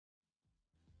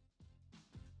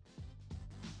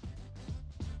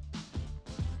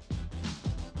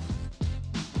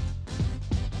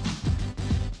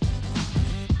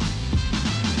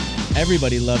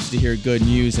Everybody loves to hear good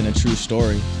news and a true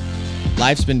story.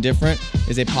 Life's Been Different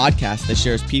is a podcast that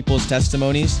shares people's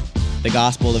testimonies, the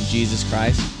gospel of Jesus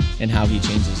Christ, and how he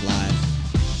changes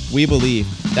lives. We believe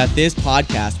that this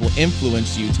podcast will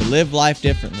influence you to live life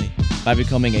differently by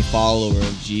becoming a follower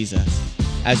of Jesus.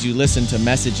 As you listen to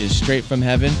messages straight from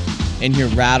heaven and hear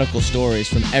radical stories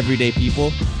from everyday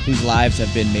people whose lives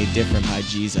have been made different by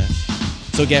Jesus.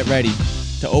 So get ready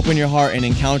to open your heart and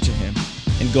encounter him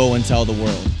and go and tell the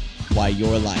world why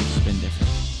your life's been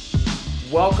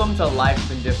different. Welcome to Life's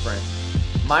Been Different.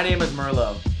 My name is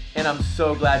Merlot, and I'm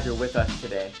so glad you're with us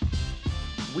today.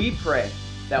 We pray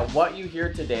that what you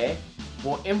hear today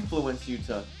will influence you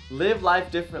to live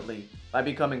life differently by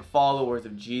becoming followers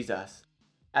of Jesus.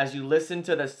 As you listen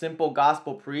to the simple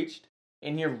gospel preached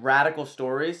and hear radical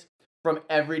stories from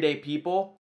everyday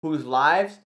people whose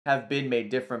lives have been made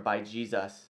different by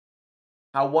Jesus.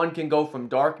 How one can go from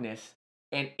darkness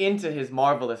and into his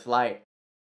marvelous light,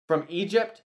 from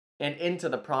Egypt and into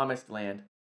the promised land,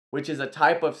 which is a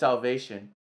type of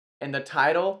salvation, and the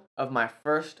title of my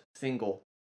first single,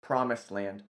 Promised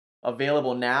Land,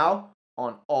 available now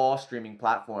on all streaming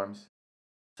platforms,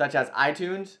 such as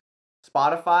iTunes,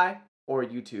 Spotify, or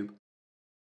YouTube.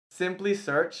 Simply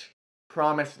search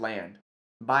Promised Land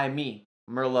by me,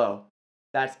 Merlot.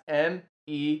 That's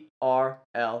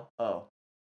Merlo.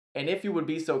 And if you would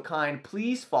be so kind,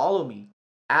 please follow me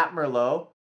at Merlot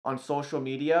on social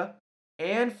media,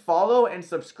 and follow and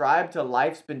subscribe to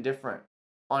Life's Been Different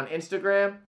on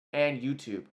Instagram and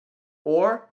YouTube,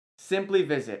 or simply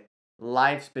visit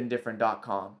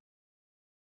lifesbeendifferent.com.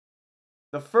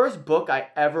 The first book I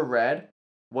ever read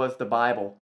was the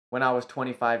Bible when I was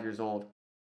 25 years old.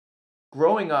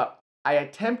 Growing up, I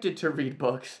attempted to read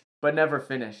books, but never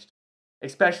finished,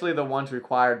 especially the ones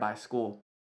required by school.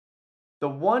 The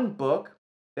one book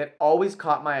that always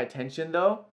caught my attention,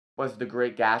 though, was The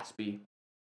Great Gatsby.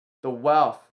 The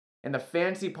wealth and the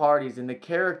fancy parties and the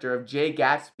character of Jay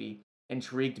Gatsby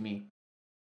intrigued me.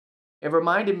 It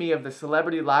reminded me of the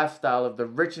celebrity lifestyle of the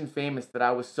rich and famous that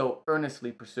I was so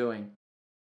earnestly pursuing.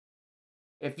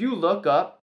 If you look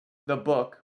up the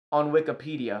book on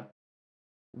Wikipedia,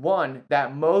 one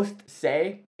that most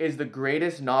say is the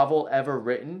greatest novel ever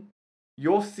written,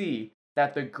 you'll see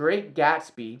that The Great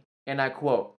Gatsby, and I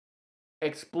quote,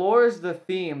 explores the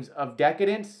themes of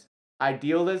decadence,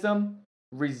 idealism,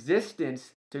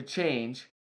 resistance to change,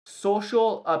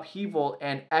 social upheaval,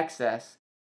 and excess,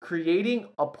 creating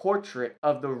a portrait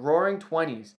of the Roaring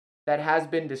Twenties that has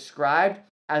been described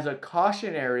as a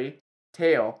cautionary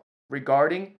tale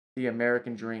regarding the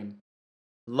American dream.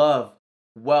 Love,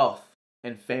 wealth,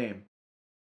 and fame,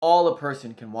 all a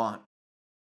person can want.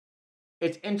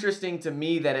 It's interesting to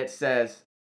me that it says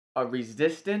a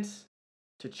resistance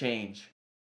to change.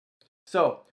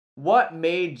 So, what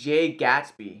made Jay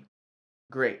Gatsby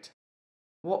great?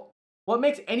 Well, what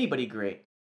makes anybody great?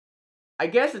 I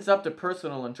guess it's up to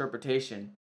personal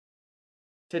interpretation.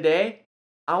 Today,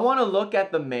 I want to look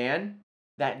at the man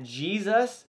that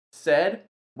Jesus said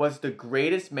was the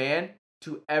greatest man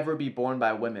to ever be born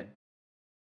by women.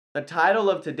 The title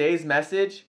of today's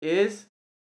message is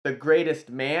The Greatest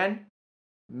Man,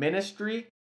 Ministry,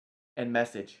 and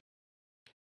Message.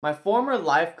 My former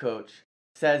life coach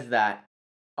says that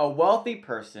a wealthy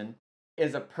person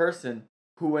is a person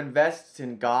who invests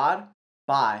in God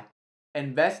by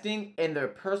investing in their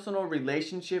personal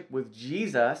relationship with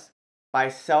Jesus by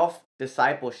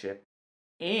self-discipleship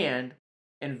and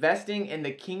investing in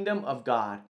the kingdom of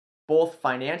God, both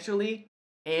financially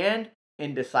and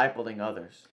in discipling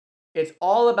others. It's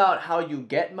all about how you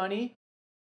get money,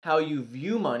 how you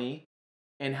view money,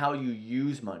 and how you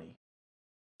use money.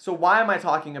 So why am I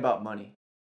talking about money?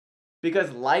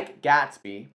 Because like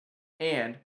Gatsby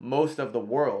and most of the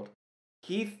world,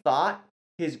 he thought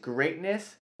his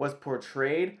greatness was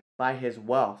portrayed by his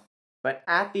wealth, but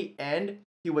at the end,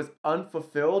 he was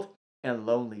unfulfilled and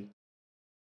lonely,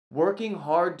 working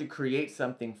hard to create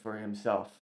something for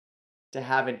himself, to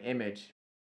have an image.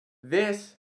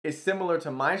 This is similar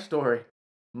to my story,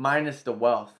 minus the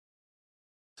wealth.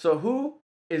 So who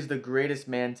is the greatest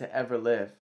man to ever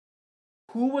live?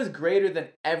 Who was greater than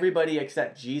everybody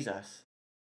except Jesus?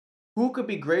 Who could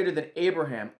be greater than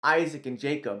Abraham, Isaac, and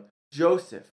Jacob,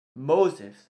 Joseph,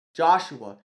 Moses,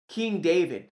 Joshua, King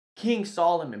David, King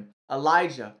Solomon,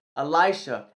 Elijah,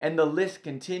 Elisha, and the list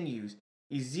continues.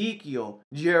 Ezekiel,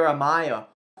 Jeremiah.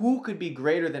 Who could be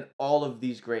greater than all of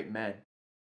these great men?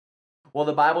 Well,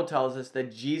 the Bible tells us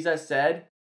that Jesus said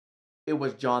it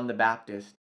was John the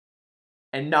Baptist,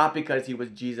 and not because he was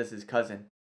Jesus' cousin.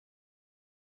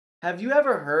 Have you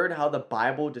ever heard how the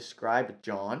Bible described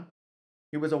John?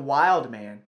 He was a wild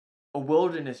man, a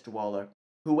wilderness dweller,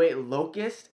 who ate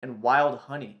locusts and wild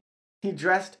honey. He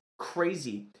dressed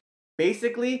crazy.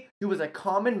 Basically, he was a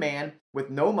common man with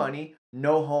no money,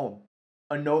 no home,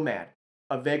 a nomad,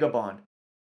 a vagabond.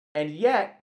 And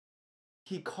yet,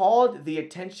 he called the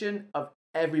attention of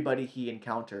everybody he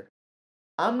encountered.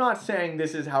 I'm not saying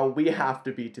this is how we have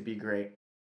to be great.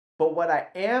 But what I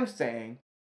am saying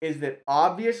is that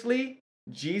obviously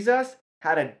Jesus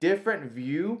had a different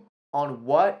view on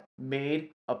what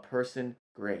made a person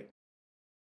great.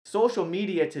 Social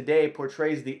media today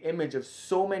portrays the image of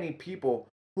so many people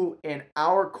who in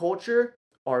our culture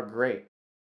are great.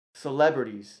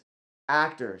 Celebrities,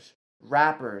 actors,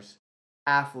 rappers,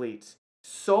 athletes.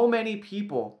 So many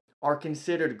people are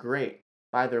considered great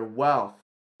by their wealth,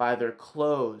 by their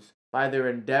clothes, by their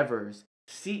endeavors.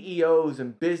 CEOs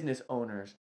and business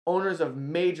owners, owners of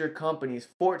major companies,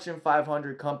 Fortune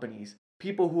 500 companies,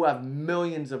 people who have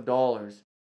millions of dollars.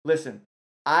 Listen,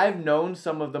 I've known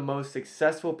some of the most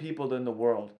successful people in the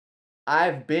world.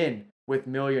 I've been with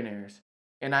millionaires,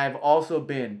 and I've also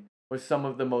been with some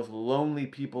of the most lonely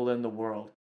people in the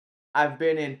world. I've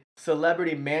been in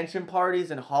celebrity mansion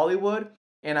parties in Hollywood,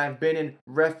 and I've been in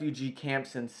refugee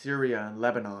camps in Syria and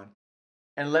Lebanon.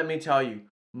 And let me tell you,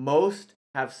 most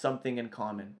have something in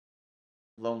common: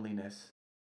 loneliness.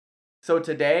 So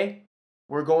today,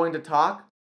 we're going to talk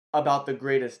about the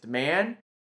greatest man,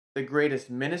 the greatest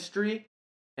ministry,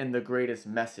 and the greatest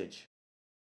message.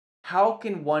 How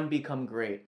can one become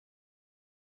great?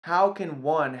 How can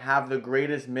one have the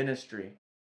greatest ministry?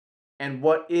 And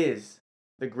what is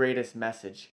the greatest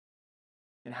message?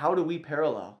 And how do we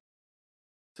parallel?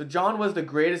 So John was the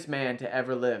greatest man to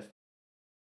ever live.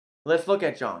 Let's look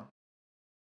at John.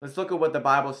 Let's look at what the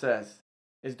Bible says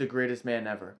is the greatest man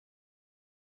ever.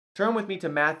 Turn with me to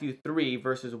Matthew 3,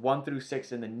 verses 1 through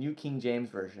 6 in the New King James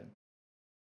Version.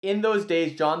 In those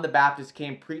days, John the Baptist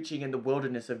came preaching in the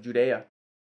wilderness of Judea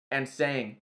and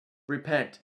saying,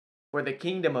 "Repent, for the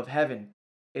kingdom of heaven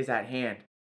is at hand."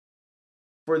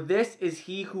 For this is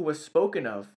he who was spoken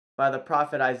of by the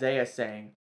prophet Isaiah,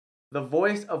 saying, "The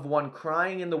voice of one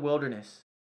crying in the wilderness,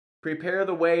 prepare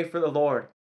the way for the Lord,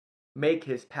 make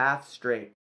his path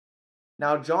straight."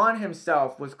 Now John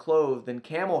himself was clothed in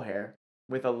camel hair,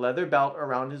 with a leather belt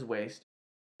around his waist,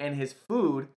 and his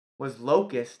food was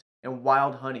locust and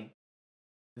wild honey.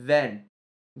 Then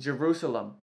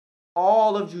Jerusalem,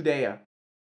 all of Judea,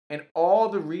 and all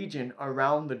the region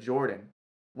around the Jordan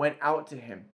went out to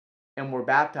him and were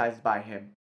baptized by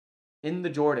him in the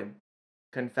Jordan,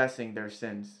 confessing their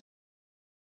sins.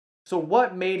 So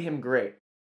what made him great?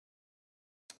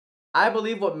 I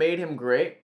believe what made him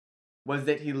great was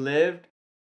that he lived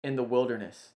in the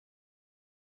wilderness.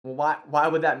 Well, why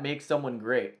would that make someone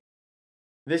great?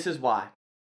 This is why.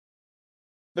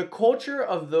 The culture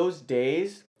of those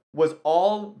days was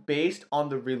all based on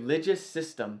the religious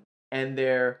system and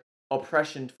their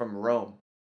oppression from Rome.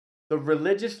 The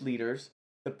religious leaders,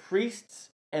 the priests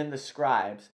and the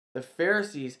scribes, the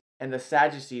Pharisees and the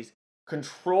Sadducees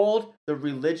controlled the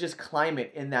religious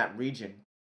climate in that region.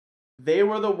 They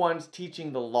were the ones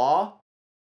teaching the law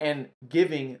and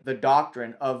giving the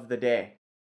doctrine of the day.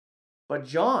 But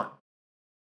John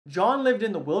lived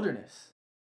in the wilderness.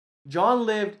 John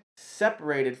lived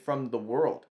separated from the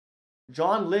world.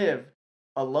 John lived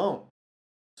alone.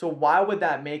 So why would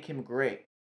that make him great?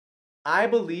 I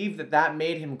believe that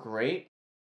made him great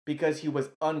because he was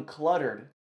uncluttered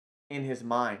in his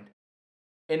mind.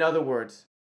 In other words,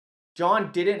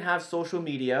 John didn't have social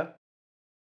media.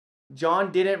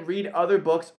 John didn't read other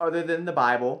books other than the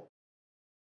Bible.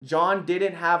 John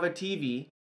didn't have a TV.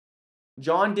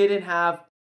 John didn't have,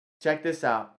 check this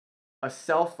out, a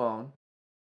cell phone.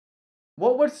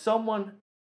 What would someone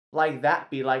like that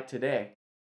be like today?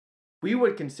 We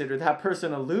would consider that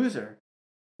person a loser.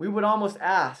 We would almost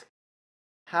ask,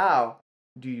 how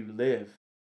do you live?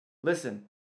 Listen,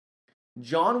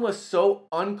 John was so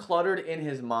uncluttered in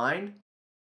his mind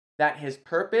that his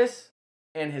purpose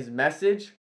and his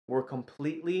message were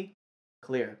completely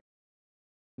clear.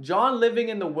 John, living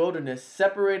in the wilderness,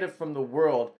 separated from the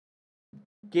world,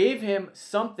 gave him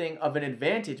something of an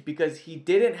advantage because he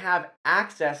didn't have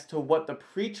access to what the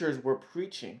preachers were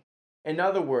preaching. In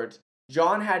other words,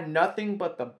 John had nothing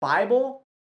but the Bible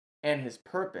and his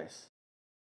purpose.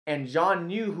 And John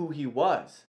knew who he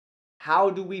was. How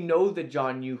do we know that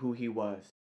John knew who he was?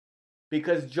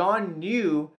 Because John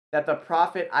knew that the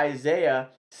prophet Isaiah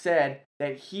said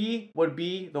that he would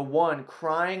be the one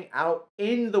crying out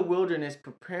in the wilderness,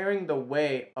 preparing the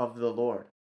way of the Lord.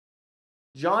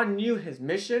 John knew his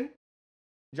mission,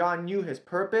 John knew his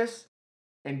purpose,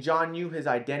 and John knew his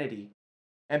identity.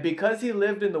 And because he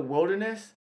lived in the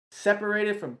wilderness,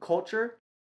 separated from culture,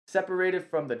 separated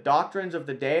from the doctrines of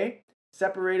the day,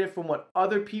 separated from what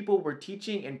other people were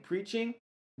teaching and preaching.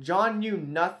 John knew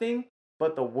nothing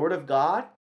but the Word of God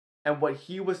and what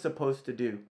he was supposed to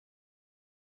do.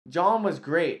 John was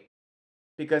great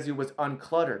because he was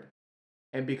uncluttered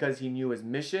and because he knew his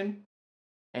mission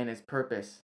and his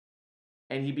purpose.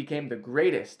 And he became the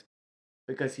greatest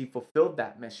because he fulfilled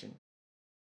that mission.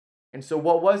 And so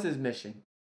what was his mission?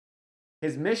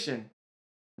 His mission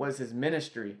was his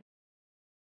ministry.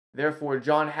 Therefore,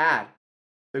 John had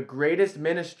the greatest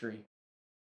ministry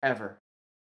ever.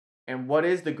 And what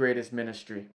is the greatest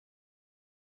ministry?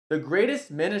 The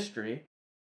greatest ministry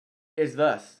is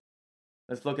thus.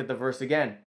 Let's look at the verse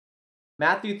again.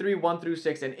 Matthew 3,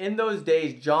 1-6. And in those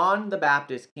days, John the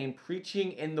Baptist came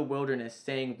preaching in the wilderness,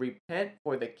 saying, Repent,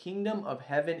 for the kingdom of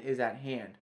heaven is at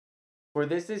hand. For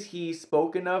this is he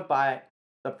spoken of by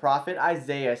the prophet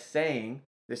Isaiah, saying,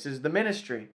 this is the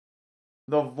ministry,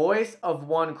 the voice of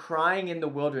one crying in the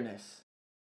wilderness,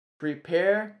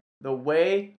 Prepare the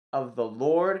way of the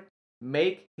Lord,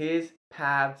 make his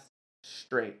paths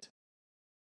straight.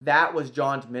 That was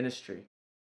John's ministry.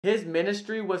 His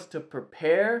ministry was to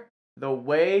prepare the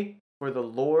way for the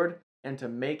Lord and to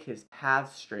make his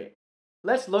paths straight.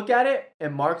 Let's look at it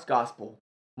in Mark's gospel.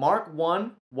 Mark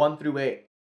 1, 1-8.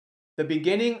 The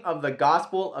beginning of the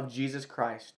gospel of Jesus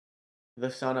Christ,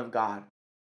 the Son of God.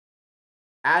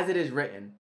 As it is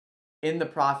written in the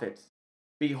prophets,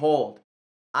 Behold,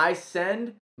 I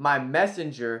send my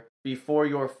messenger before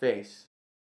your face,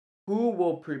 who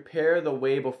will prepare the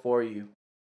way before you.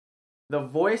 The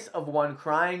voice of one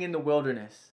crying in the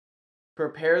wilderness,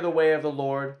 Prepare the way of the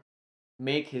Lord,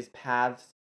 make his paths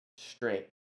straight.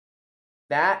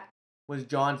 That was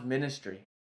John's ministry.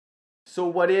 So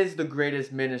what is the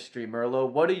greatest ministry,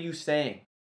 Merlot? What are you saying?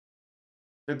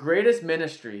 The greatest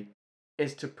ministry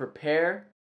is to prepare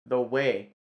the way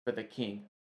for the king.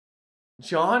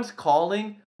 John's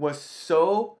calling was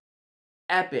so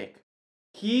epic.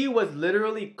 He was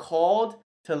literally called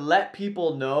to let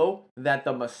people know that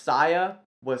the Messiah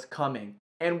was coming.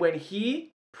 And when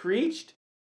he preached,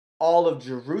 all of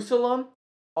Jerusalem,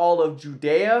 all of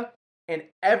Judea, and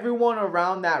everyone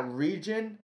around that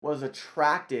region was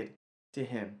attracted to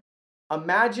him.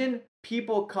 Imagine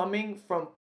people coming from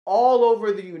all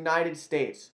over the United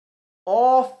States,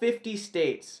 all 50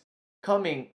 states,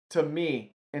 coming to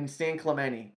me in San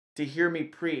Clemente to hear me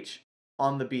preach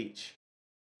on the beach.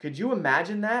 Could you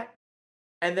imagine that?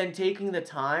 And then taking the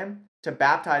time to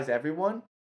baptize everyone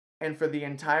and for the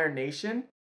entire nation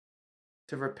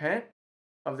to repent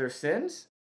of their sins?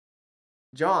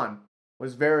 John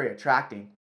was very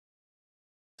attracting.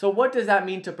 So what does that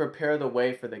mean to prepare the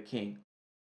way for the king?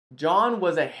 John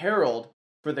was a herald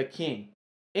for the king.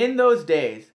 In those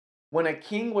days, when a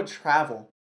king would travel,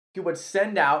 he would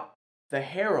send out the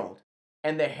herald,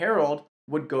 and the herald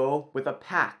would go with a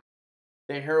pack.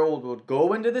 The herald would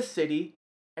go into the city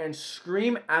and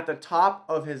scream at the top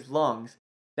of his lungs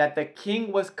that the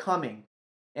king was coming,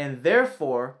 and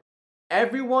therefore,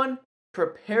 everyone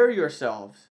prepare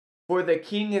yourselves, for the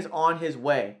king is on his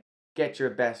way. Get your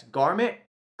best garment,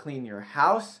 clean your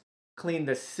house, clean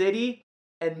the city,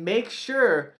 and make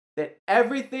sure that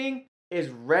everything is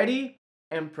ready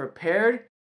and prepared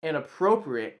and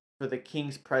appropriate for the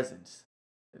king's presence.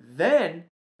 Then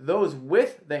those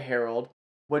with the herald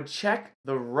would check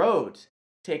the roads,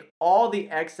 take all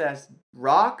the excess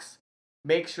rocks,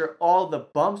 make sure all the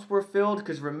bumps were filled,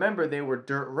 because remember, they were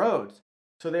dirt roads.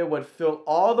 So they would fill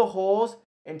all the holes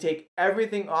and take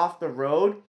everything off the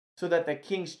road so that the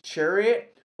king's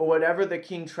chariot or whatever the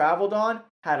king traveled on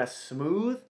had a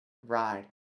smooth ride.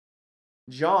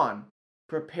 John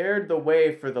prepared the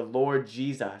way for the Lord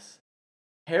Jesus,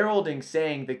 heralding,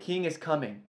 saying, the king is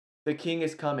coming, the king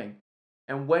is coming.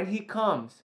 And when he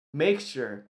comes, make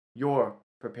sure you're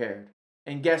prepared.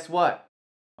 And guess what?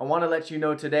 I want to let you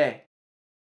know today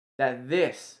that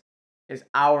this is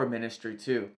our ministry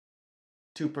too,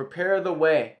 to prepare the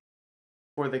way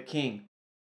for the king.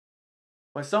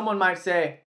 When someone might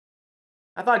say,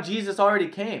 I thought Jesus already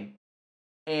came.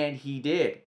 And he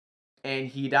did. And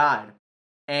he died.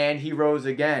 And he rose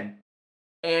again.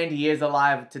 And he is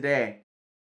alive today.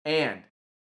 And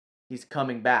he's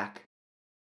coming back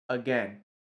again.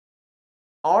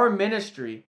 Our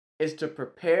ministry is to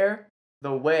prepare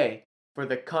the way for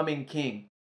the coming king.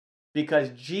 Because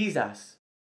Jesus,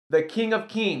 the King of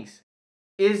Kings,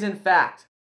 is in fact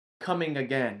coming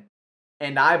again.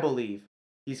 And I believe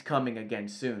he's coming again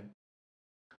soon.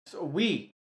 So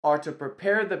we are to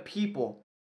prepare the people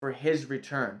for his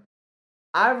return.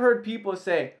 I've heard people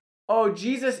say, oh,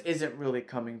 Jesus isn't really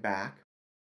coming back.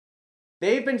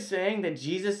 They've been saying that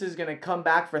Jesus is going to come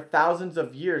back for thousands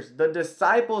of years. The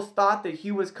disciples thought that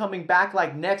he was coming back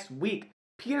like next week.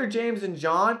 Peter, James, and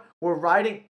John were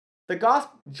writing the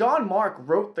gospel. John Mark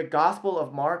wrote the Gospel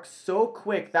of Mark so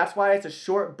quick. That's why it's a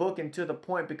short book and to the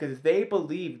point, because they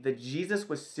believed that Jesus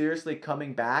was seriously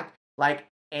coming back like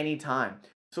any time.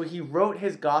 So he wrote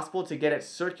his gospel to get it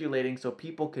circulating so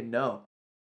people could know.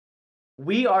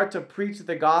 We are to preach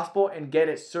the gospel and get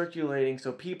it circulating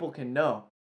so people can know.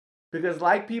 Because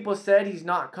like people said, he's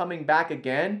not coming back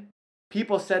again.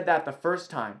 People said that the first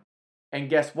time. And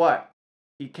guess what?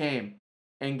 He came.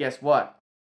 And guess what?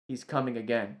 He's coming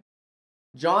again.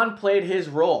 John played his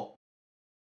role.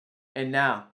 And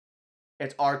now,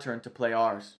 it's our turn to play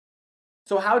ours.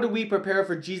 So how do we prepare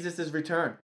for Jesus'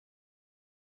 return?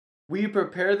 We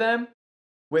prepare them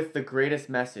with the greatest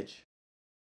message.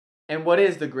 And what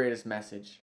is the greatest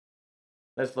message?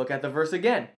 Let's look at the verse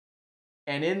again.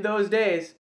 And in those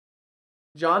days,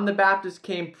 John the Baptist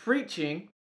came preaching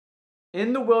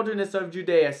in the wilderness of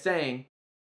Judea, saying,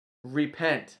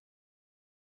 repent,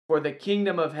 for the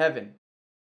kingdom of heaven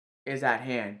is at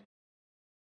hand.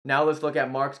 Now let's look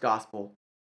at Mark's gospel.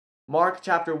 Mark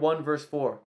chapter 1 verse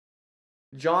 4.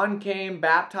 John came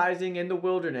baptizing in the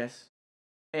wilderness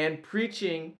and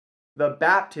preaching the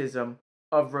baptism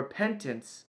of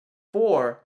repentance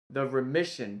for the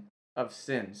remission of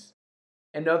sins.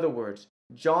 In other words,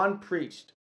 John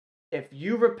preached, if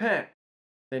you repent,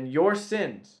 then your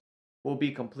sins will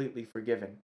be completely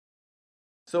forgiven.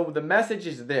 So the message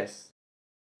is this,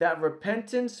 that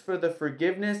repentance for the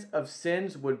forgiveness of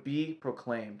sins would be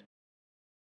proclaimed.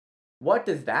 What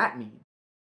does that mean?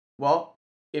 Well,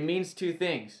 it means two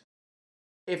things.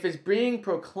 If it's being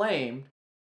proclaimed,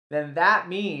 then that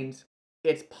means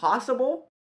it's possible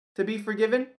to be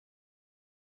forgiven,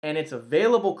 and it's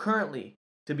available currently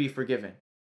to be forgiven.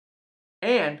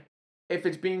 And if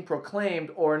it's being proclaimed,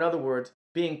 or in other words,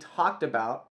 being talked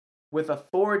about with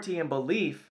authority and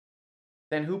belief,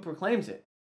 then who proclaims it?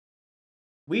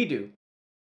 We do,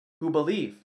 who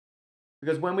believe.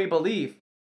 Because when we believe,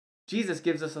 Jesus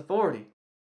gives us authority.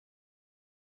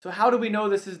 So how do we know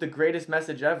this is the greatest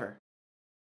message ever?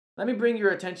 Let me bring your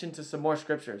attention to some more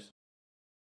scriptures.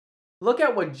 Look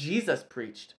at what Jesus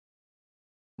preached.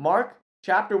 Mark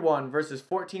chapter 1, verses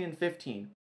 14 and 15.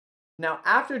 Now,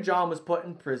 after John was put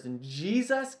in prison,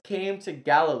 Jesus came to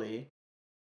Galilee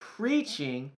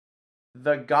preaching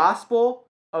the gospel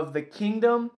of the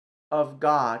kingdom of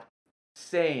God,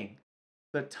 saying,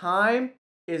 the time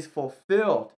is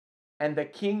fulfilled and the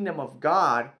kingdom of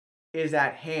God is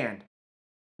at hand.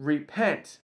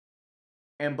 Repent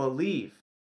and believe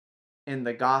in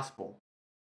the gospel.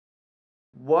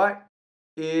 What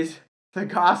is the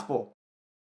gospel?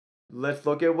 Let's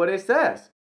look at what it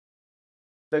says.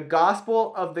 The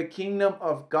gospel of the kingdom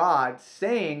of God,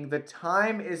 saying the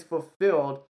time is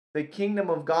fulfilled, the kingdom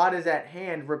of God is at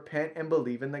hand, repent and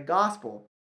believe in the gospel.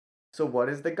 So what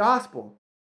is the gospel?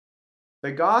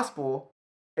 The gospel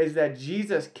is that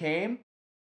Jesus came,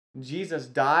 Jesus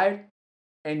died,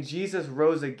 and Jesus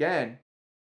rose again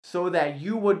so that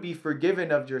you would be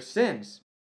forgiven of your sins.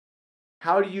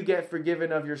 How do you get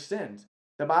forgiven of your sins?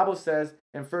 The Bible says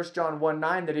in 1 John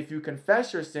 1:9 that if you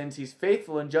confess your sins, he's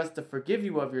faithful and just to forgive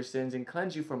you of your sins and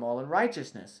cleanse you from all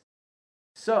unrighteousness.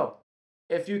 So,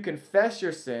 if you confess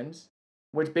your sins,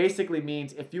 which basically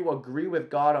means if you agree with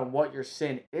God on what your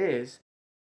sin is,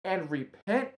 and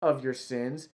repent of your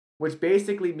sins, which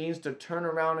basically means to turn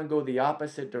around and go the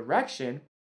opposite direction,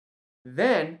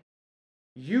 then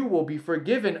you will be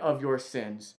forgiven of your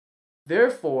sins.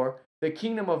 Therefore, the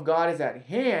kingdom of God is at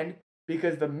hand,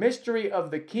 because the mystery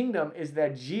of the kingdom is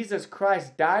that Jesus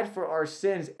Christ died for our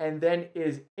sins and then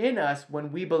is in us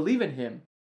when we believe in him.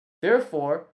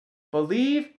 Therefore,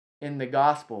 believe in the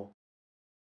gospel.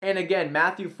 And again,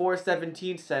 Matthew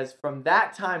 4:17 says, from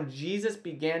that time Jesus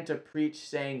began to preach,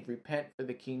 saying, repent, for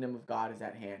the kingdom of God is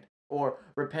at hand. Or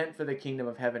repent, for the kingdom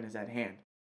of heaven is at hand.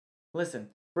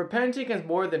 Listen, repenting is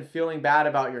more than feeling bad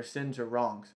about your sins or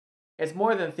wrongs. It's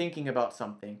more than thinking about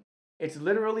something. It's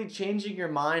literally changing your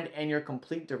mind and your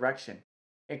complete direction.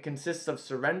 It consists of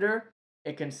surrender,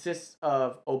 it consists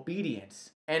of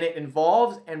obedience, and it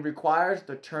involves and requires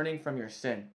the turning from your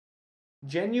sin.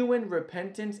 Genuine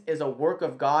repentance is a work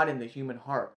of God in the human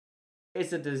heart.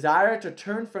 It's a desire to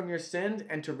turn from your sins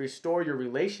and to restore your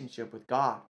relationship with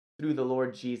God through the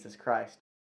Lord Jesus Christ.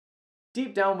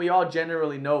 Deep down, we all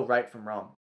generally know right from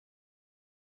wrong.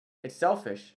 It's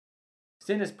selfish.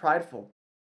 Sin is prideful.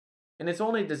 And it's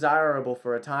only desirable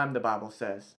for a time, the Bible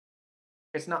says.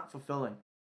 It's not fulfilling.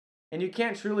 And you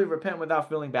can't truly repent without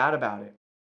feeling bad about it.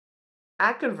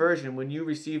 At conversion, when you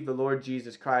receive the Lord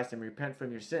Jesus Christ and repent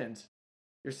from your sins,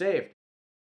 you're saved.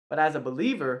 But as a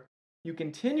believer, you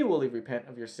continually repent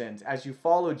of your sins as you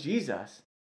follow Jesus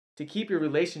to keep your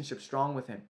relationship strong with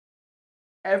Him.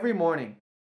 Every morning,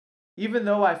 even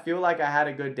though I feel like I had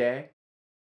a good day,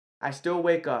 I still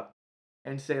wake up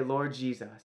and say, Lord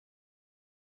Jesus,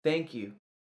 thank you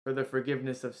for the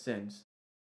forgiveness of sins.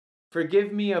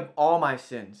 Forgive me of all my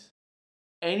sins,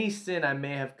 any sin I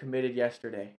may have committed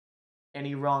yesterday,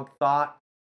 any wrong thought,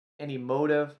 any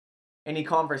motive, any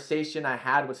conversation I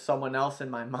had with someone else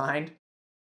in my mind.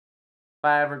 If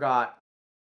I ever got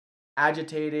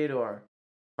agitated, or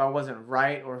if I wasn't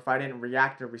right, or if I didn't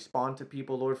react or respond to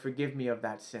people, Lord, forgive me of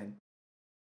that sin.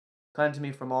 Cleanse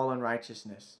me from all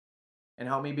unrighteousness and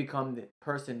help me become the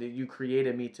person that you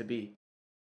created me to be.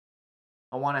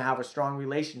 I want to have a strong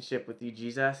relationship with you,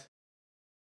 Jesus.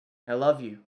 I love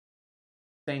you.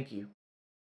 Thank you.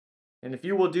 And if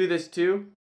you will do this too,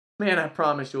 man, I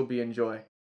promise you'll be in joy.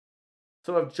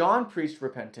 So if John preached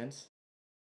repentance,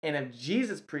 and if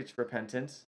Jesus preached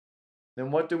repentance,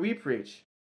 then what do we preach?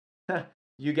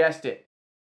 You guessed it.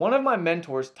 One of my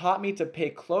mentors taught me to pay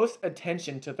close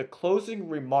attention to the closing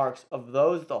remarks of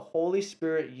those the Holy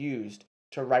Spirit used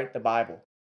to write the Bible,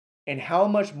 and how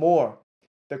much more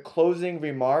the closing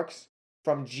remarks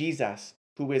from Jesus,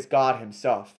 who is God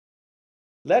Himself.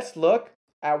 Let's look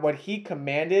at what He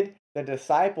commanded the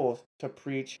disciples to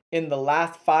preach in the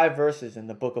last 5 verses in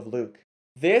the book of Luke.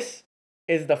 This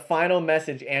is the final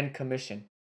message and commission.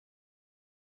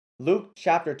 Luke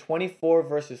chapter 24,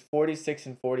 verses 46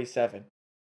 and 47.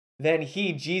 Then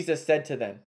He, Jesus, said to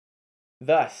them,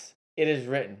 thus it is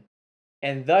written,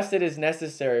 and thus it is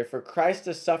necessary for Christ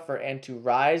to suffer and to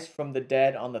rise from the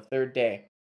dead on the 3rd day,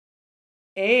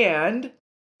 and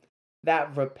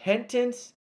that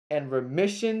repentance and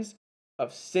remissions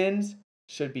of sins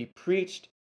should be preached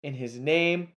in His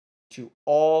name to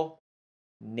all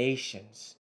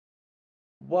nations.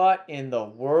 What in the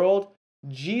world?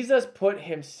 Jesus put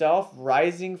Himself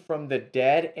rising from the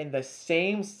dead in the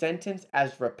same sentence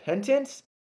as repentance?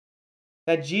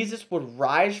 That Jesus would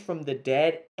rise from the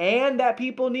dead and that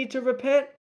people need to repent?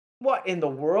 What in the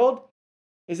world?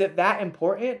 Is it that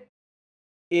important?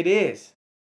 It is.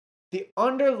 The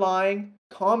underlying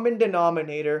common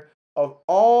denominator of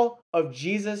all of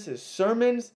Jesus'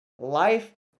 sermons,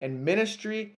 life, and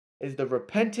ministry is the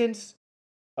repentance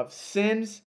of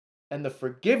sins and the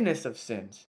forgiveness of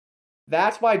sins.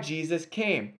 That's why Jesus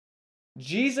came.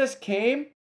 Jesus came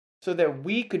so that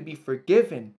we could be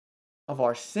forgiven of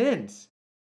our sins.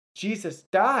 Jesus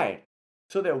died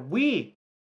so that we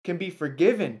can be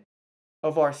forgiven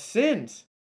of our sins.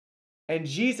 And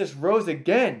Jesus rose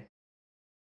again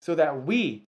so that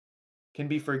we can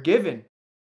be forgiven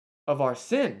of our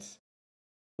sins.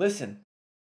 Listen,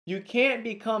 you can't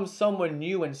become someone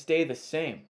new and stay the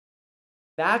same.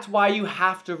 That's why you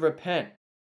have to repent.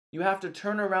 You have to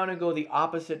turn around and go the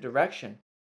opposite direction.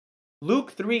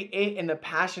 Luke 3:8 in the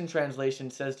Passion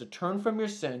Translation says to turn from your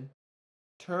sin,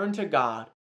 turn to God,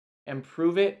 and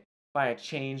prove it by a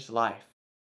changed life.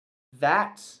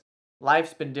 That's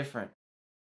life's been different.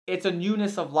 It's a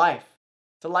newness of life.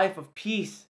 It's a life of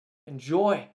peace and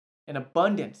joy and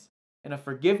abundance and a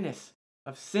forgiveness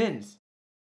of sins.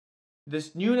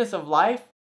 This newness of life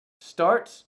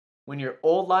starts when your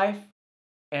old life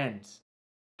ends.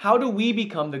 How do we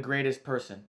become the greatest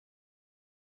person?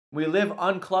 We live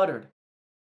uncluttered.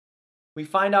 We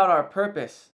find out our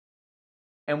purpose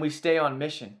and we stay on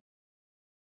mission.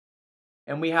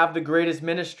 And we have the greatest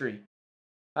ministry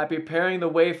by preparing the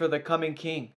way for the coming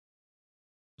King.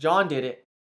 John did it,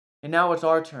 and now it's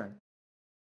our turn.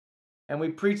 And we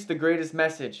preach the greatest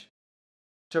message,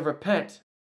 to repent.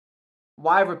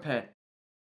 Why repent?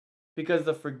 Because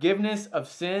the forgiveness of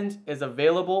sins is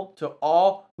available to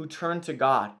all who turn to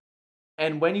God.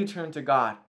 And when you turn to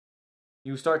God,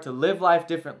 you start to live life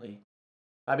differently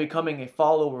by becoming a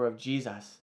follower of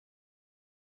Jesus.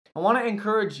 I want to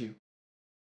encourage you.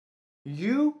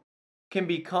 You can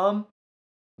become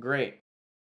great.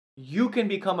 You can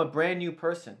become a brand new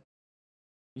person.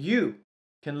 You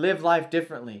can live life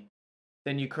differently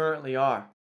than you currently are.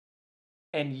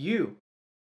 And you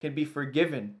can be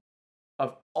forgiven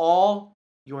of all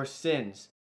your sins,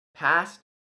 past,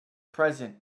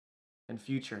 present, and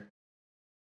future.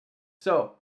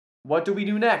 So, what do we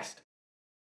do next?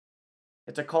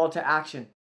 It's a call to action.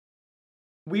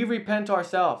 We repent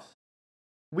ourselves.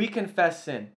 We confess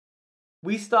sin.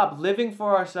 We stop living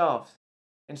for ourselves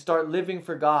and start living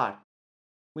for God.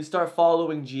 We start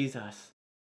following Jesus.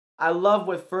 I love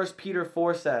what 1 Peter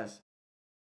 4 says.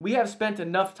 We have spent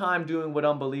enough time doing what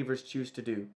unbelievers choose to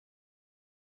do.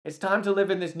 It's time to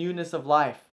live in this newness of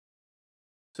life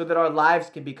so that our lives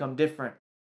can become different.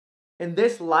 And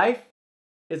this life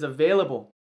is available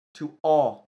to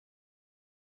all.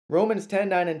 Romans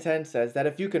 10:9 and 10 says that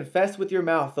if you confess with your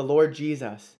mouth the Lord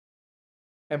Jesus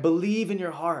and believe in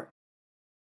your heart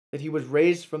that he was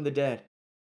raised from the dead,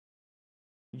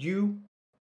 you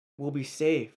will be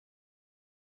saved.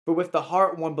 For with the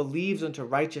heart one believes unto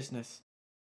righteousness,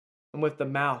 and with the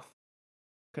mouth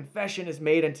confession is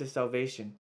made unto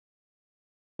salvation.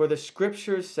 For the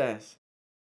scripture says,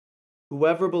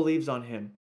 whoever believes on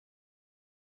him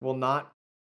will not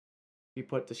be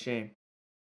put to shame.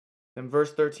 Then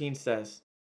verse 13 says,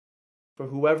 for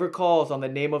whoever calls on the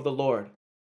name of the Lord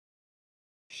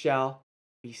shall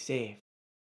be saved.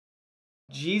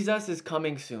 Jesus is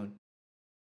coming soon.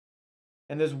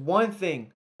 And there's one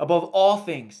thing above all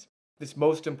things that's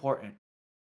most important.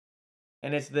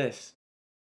 And it's this: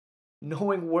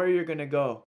 knowing where you're going to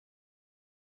go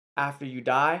after you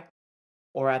die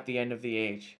or at the end of the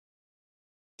age.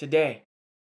 Today,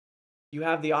 you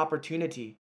have the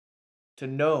opportunity to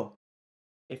know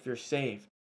if you're saved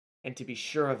and to be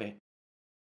sure of it.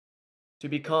 To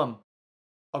become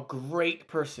a great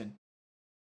person.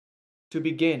 To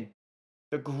begin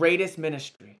the greatest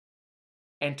ministry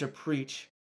and to preach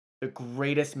the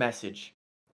greatest message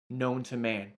known to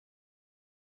man.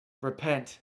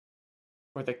 Repent,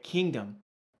 for the kingdom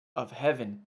of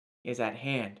heaven is at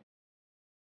hand,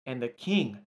 and the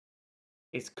King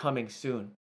is coming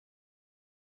soon.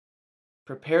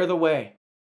 Prepare the way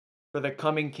for the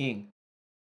coming King.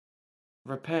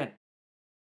 Repent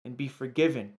and be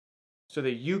forgiven so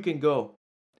that you can go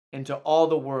into all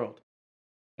the world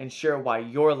and share why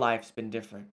your life's been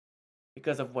different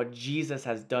because of what Jesus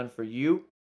has done for you,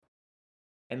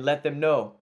 and let them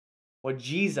know what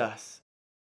Jesus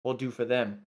will do for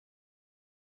them.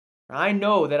 I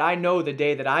know the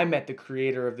day that I met the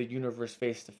creator of the universe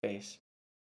face to face.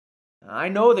 I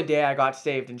know the day I got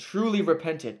saved and truly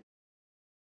repented.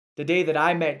 The day that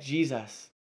I met Jesus.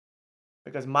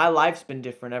 Because my life's been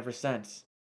different ever since.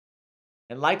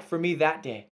 And like for me that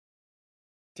day,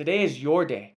 today is your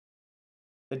day.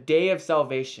 The day of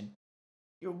salvation.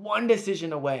 You're one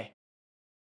decision away.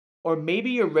 Or maybe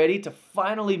you're ready to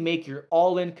finally make your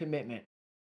all-in commitment.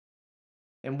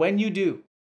 And when you do,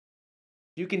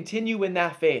 you continue in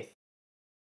that faith,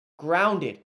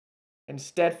 grounded and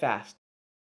steadfast,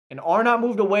 and are not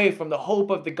moved away from the hope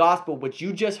of the gospel which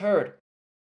you just heard,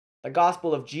 the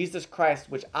gospel of Jesus Christ,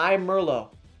 which I, Merlo,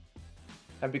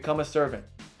 have become a servant.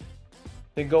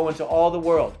 Then go into all the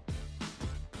world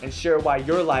and share why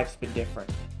your life's been different.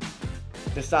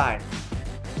 Decide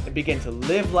and begin to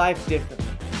live life differently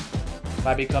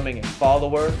by becoming a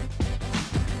follower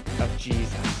of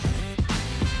Jesus.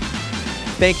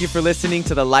 Thank you for listening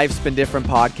to the Life's Been Different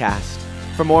podcast.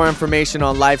 For more information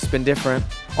on Life's Been Different,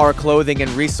 our clothing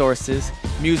and resources,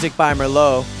 music by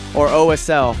Merlot, or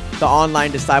OSL, the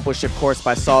online discipleship course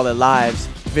by Solid Lives,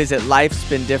 visit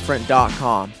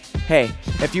lifesbeendifferent.com. Hey,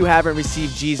 if you haven't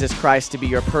received Jesus Christ to be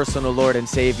your personal Lord and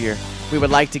Savior, we would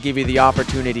like to give you the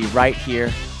opportunity right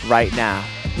here, right now.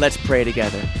 Let's pray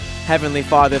together. Heavenly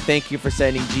Father, thank you for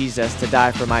sending Jesus to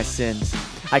die for my sins.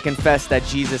 I confess that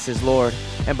Jesus is Lord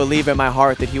and believe in my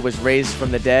heart that he was raised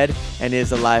from the dead and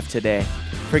is alive today.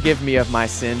 Forgive me of my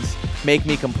sins. Make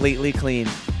me completely clean.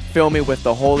 Fill me with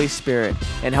the Holy Spirit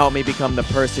and help me become the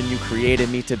person you created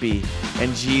me to be.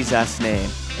 In Jesus' name,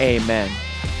 amen.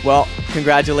 Well,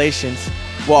 congratulations.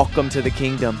 Welcome to the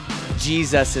kingdom.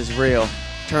 Jesus is real.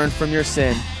 Turn from your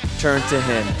sin, turn to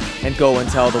him, and go and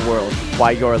tell the world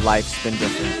why your life's been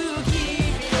different.